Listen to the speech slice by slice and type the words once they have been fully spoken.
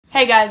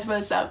Hey guys,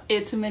 what's up?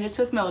 It's Minutes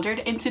with Mildred,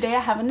 and today I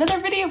have another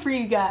video for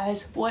you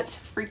guys. What's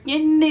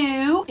freaking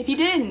new? If you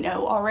didn't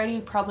know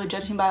already, probably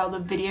judging by all the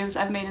videos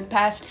I've made in the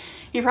past,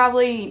 you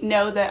probably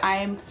know that I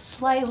am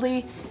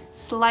slightly,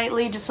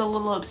 just a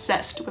little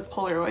obsessed with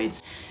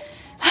Polaroids.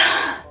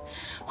 Why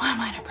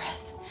am I out of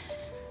breath?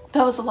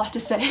 That was a lot to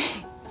say.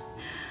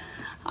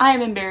 I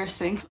am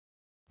embarrassing.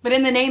 But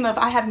in the name of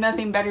I have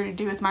nothing better to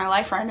do with my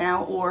life right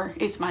now, or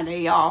it's my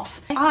day off,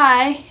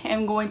 I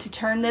am going to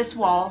turn this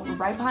wall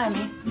right behind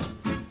me,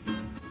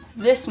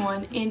 this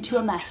one, into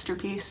a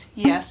masterpiece.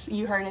 Yes,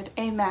 you heard it,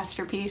 a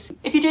masterpiece.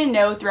 If you didn't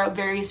know, throughout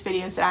various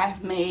videos that I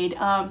have made,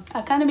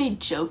 I kind of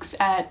made jokes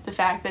at the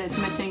fact that it's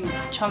missing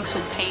chunks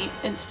of paint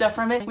and stuff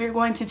from it. We're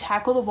going to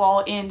tackle the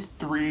wall in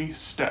 3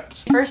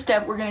 steps. First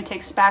step, we're going to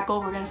take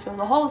spackle, we're going to fill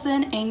the holes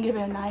in and give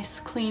it a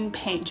nice clean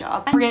paint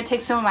job. We're going to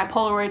take some of my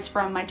Polaroids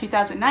from my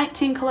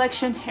 2019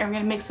 collection and we're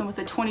going to mix them with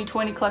the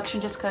 2020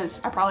 collection just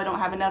because I probably don't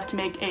have enough to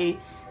make a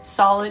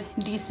solid,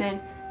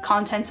 decent,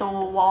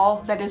 contentful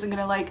wall that isn't going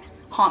to like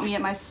haunt me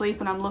at my sleep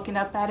when I'm looking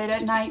up at it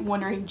at night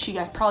wondering, gee,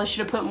 I probably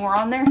should have put more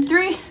on there.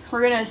 3,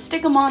 we're gonna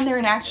stick them on there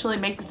and actually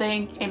make the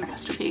thing a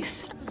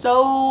masterpiece.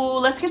 So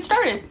let's get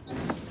started.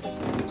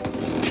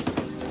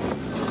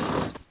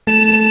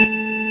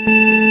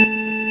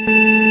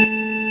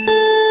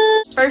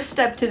 First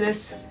step to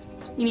this,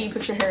 you need to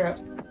put your hair up.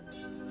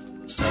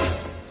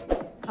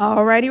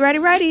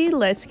 Alrighty,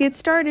 let's get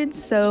started.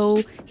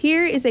 So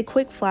here is a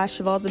quick flash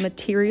of all the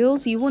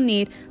materials you will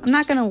need. I'm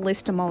not going to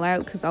list them all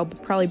out because I'll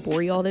probably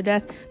bore you all to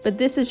death, but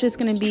this is just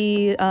going to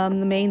be the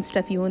main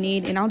stuff you will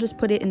need, and I'll just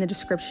put it in the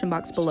description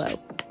box below.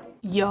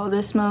 Yo,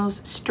 this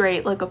smells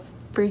straight like a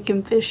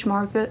freaking fish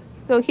market.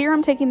 So here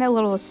I'm taking that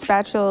little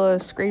spatula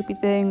scrapey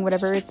thing,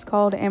 whatever it's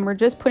called, and we're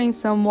just putting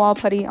some wall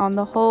putty on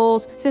the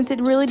holes. Since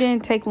it really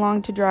didn't take long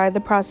to dry,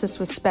 the process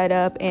was sped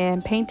up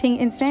and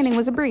painting and sanding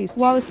was a breeze.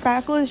 While the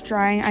spackle is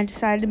drying, I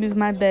decided to move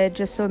my bed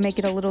just so it would make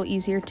it a little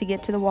easier to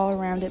get to the wall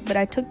around it. But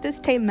I took this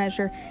tape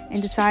measure and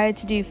decided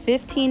to do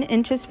 15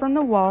 inches from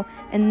the wall,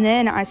 and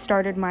then I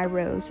started my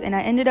rows. And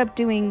I ended up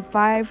doing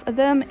 5 of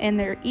them, and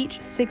they're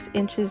each 6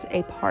 inches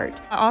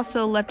apart. I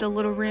also left a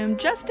little room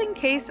just in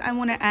case I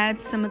want to add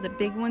some of the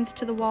big ones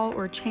to the wall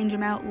or change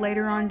them out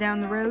later on down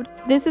the road.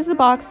 This is the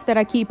box that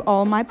I keep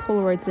all my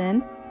Polaroids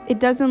in. It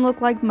doesn't look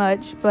like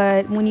much,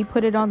 but when you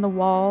put it on the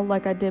wall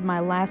like I did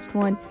my last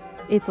one,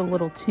 it's a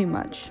little too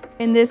much.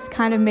 And this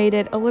kind of made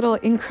it a little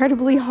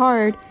incredibly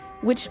hard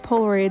which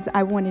Polaroids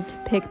I wanted to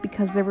pick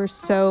because there were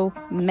so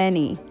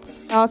many.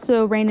 I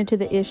also ran into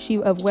the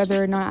issue of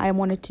whether or not I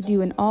wanted to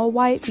do an all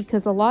white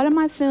because a lot of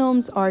my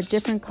films are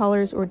different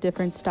colors or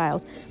different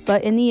styles.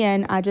 But in the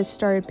end, I just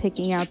started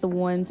picking out the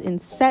ones in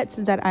sets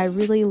that I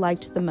really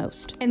liked the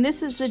most. And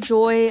this is the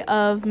joy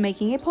of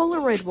making a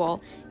Polaroid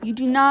wall. You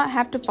do not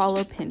have to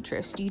follow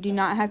Pinterest. You do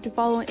not have to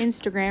follow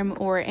Instagram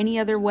or any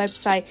other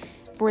website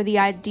for the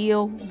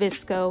ideal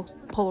Visco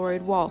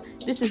Polaroid wall.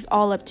 This is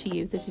all up to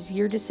you. This is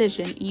your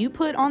decision. You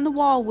put on the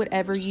wall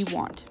whatever you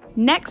want.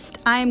 Next,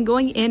 I'm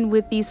going in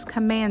with these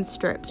command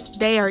strips.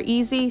 They are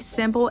easy,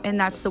 simple, and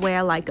that's the way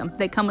I like them.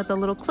 They come with a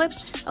little clip,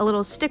 a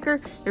little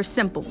sticker. They're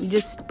simple. You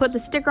just put the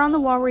sticker on the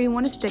wall where you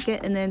want to stick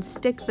it and then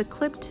stick the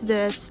clip to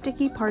the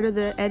sticky part of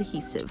the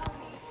adhesive.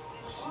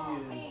 She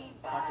is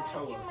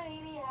Krakatoa.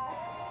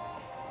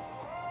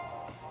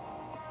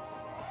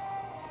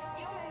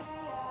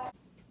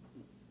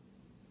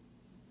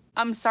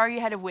 I'm sorry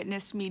you had to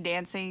witness me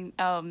dancing.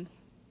 I'm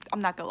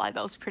not gonna lie,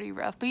 that was pretty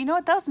rough. But you know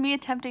what? That was me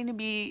attempting to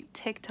be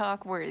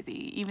TikTok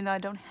worthy, even though I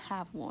don't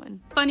have one.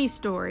 Funny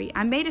story,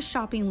 I made a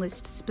shopping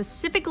list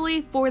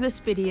specifically for this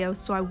video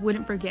so I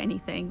wouldn't forget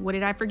anything. What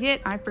did I forget?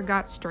 I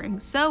forgot string.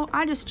 So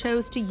I just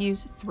chose to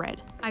use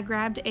thread. I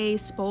grabbed a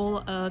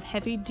spool of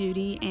heavy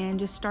duty and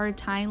just started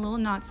tying little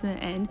knots to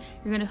the end.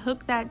 You're gonna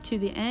hook that to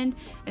the end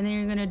and then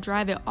you're gonna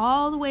drive it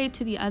all the way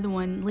to the other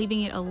one,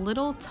 leaving it a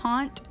little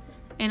taut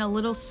and a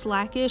little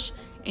slackish,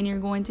 and you're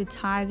going to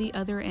tie the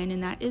other end,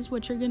 and that is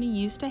what you're going to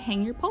use to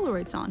hang your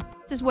Polaroids on.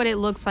 This is what it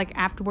looks like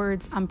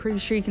afterwards. I'm pretty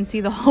sure you can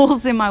see the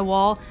holes in my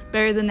wall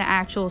better than the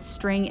actual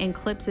string and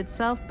clips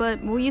itself,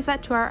 but we'll use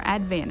that to our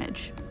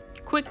advantage.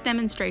 Quick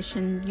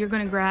demonstration, you're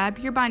going to grab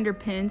your binder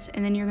pins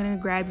and then you're going to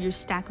grab your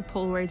stack of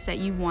Polaroids that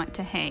you want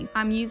to hang.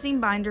 I'm using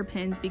binder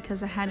pins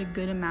because I had a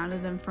good amount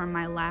of them from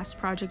my last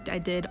project I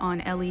did on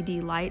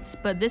LED lights,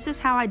 but this is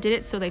how I did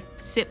it so they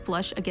sit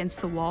flush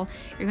against the wall.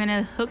 You're going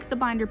to hook the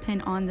binder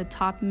pin on the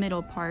top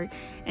middle part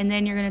and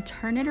then you're going to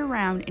turn it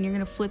around and you're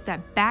going to flip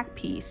that back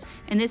piece,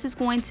 and this is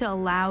going to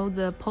allow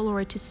the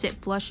Polaroid to sit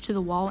flush to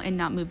the wall and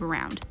not move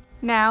around.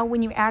 Now,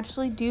 when you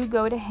actually do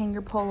go to hang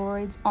your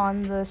Polaroids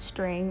on the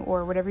string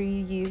or whatever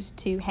you use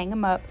to hang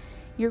them up,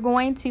 you're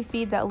going to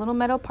feed that little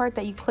metal part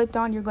that you clipped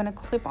on, you're going to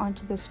clip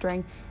onto the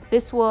string.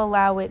 This will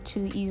allow it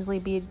to easily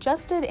be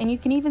adjusted, and you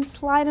can even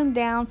slide them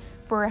down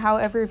for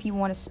however, if you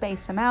want to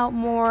space them out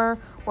more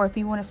or if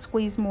you want to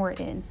squeeze more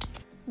in.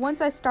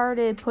 Once I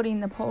started putting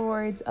the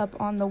Polaroids up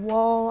on the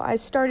wall, I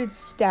started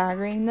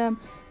staggering them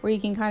where you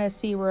can kind of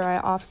see where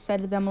I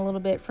offsetted them a little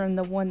bit from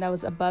the one that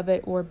was above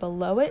it or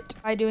below it.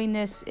 By doing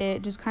this,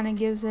 it just kind of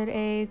gives it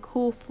a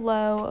cool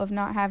flow of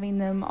not having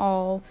them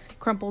all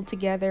crumpled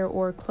together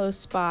or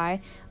close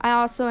by. I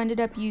also ended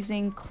up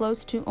using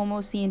close to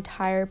almost the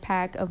entire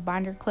pack of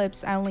binder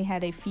clips. I only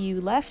had a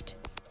few left,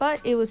 but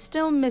it was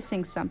still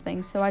missing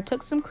something, so I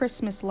took some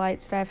Christmas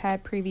lights that I've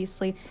had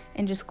previously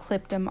and just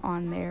clipped them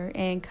on there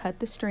and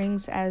cut the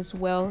strings as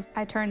well.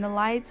 I turned the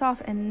lights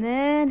off and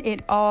then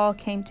it all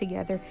came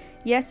together.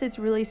 Yes, it's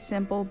really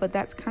simple, but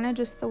that's kind of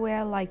just the way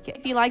I like it.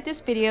 If you like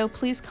this video,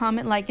 please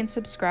comment, like, and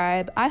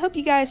subscribe. I hope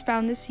you guys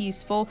found this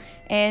useful,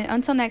 and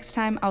until next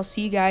time, I'll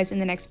see you guys in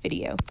the next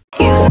video.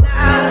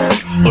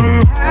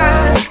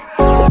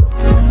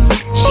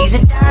 She's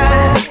a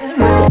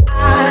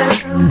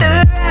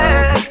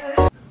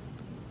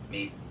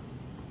Me.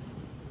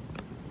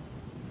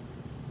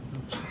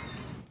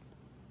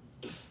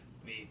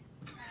 Me.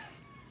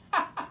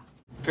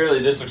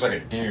 Apparently this looks like a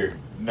deer.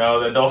 No,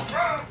 that don't.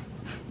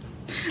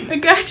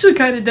 It actually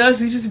kind of does.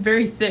 He's just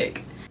very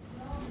thick.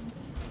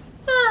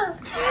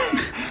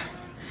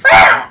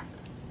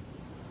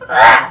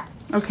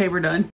 Okay, we're done.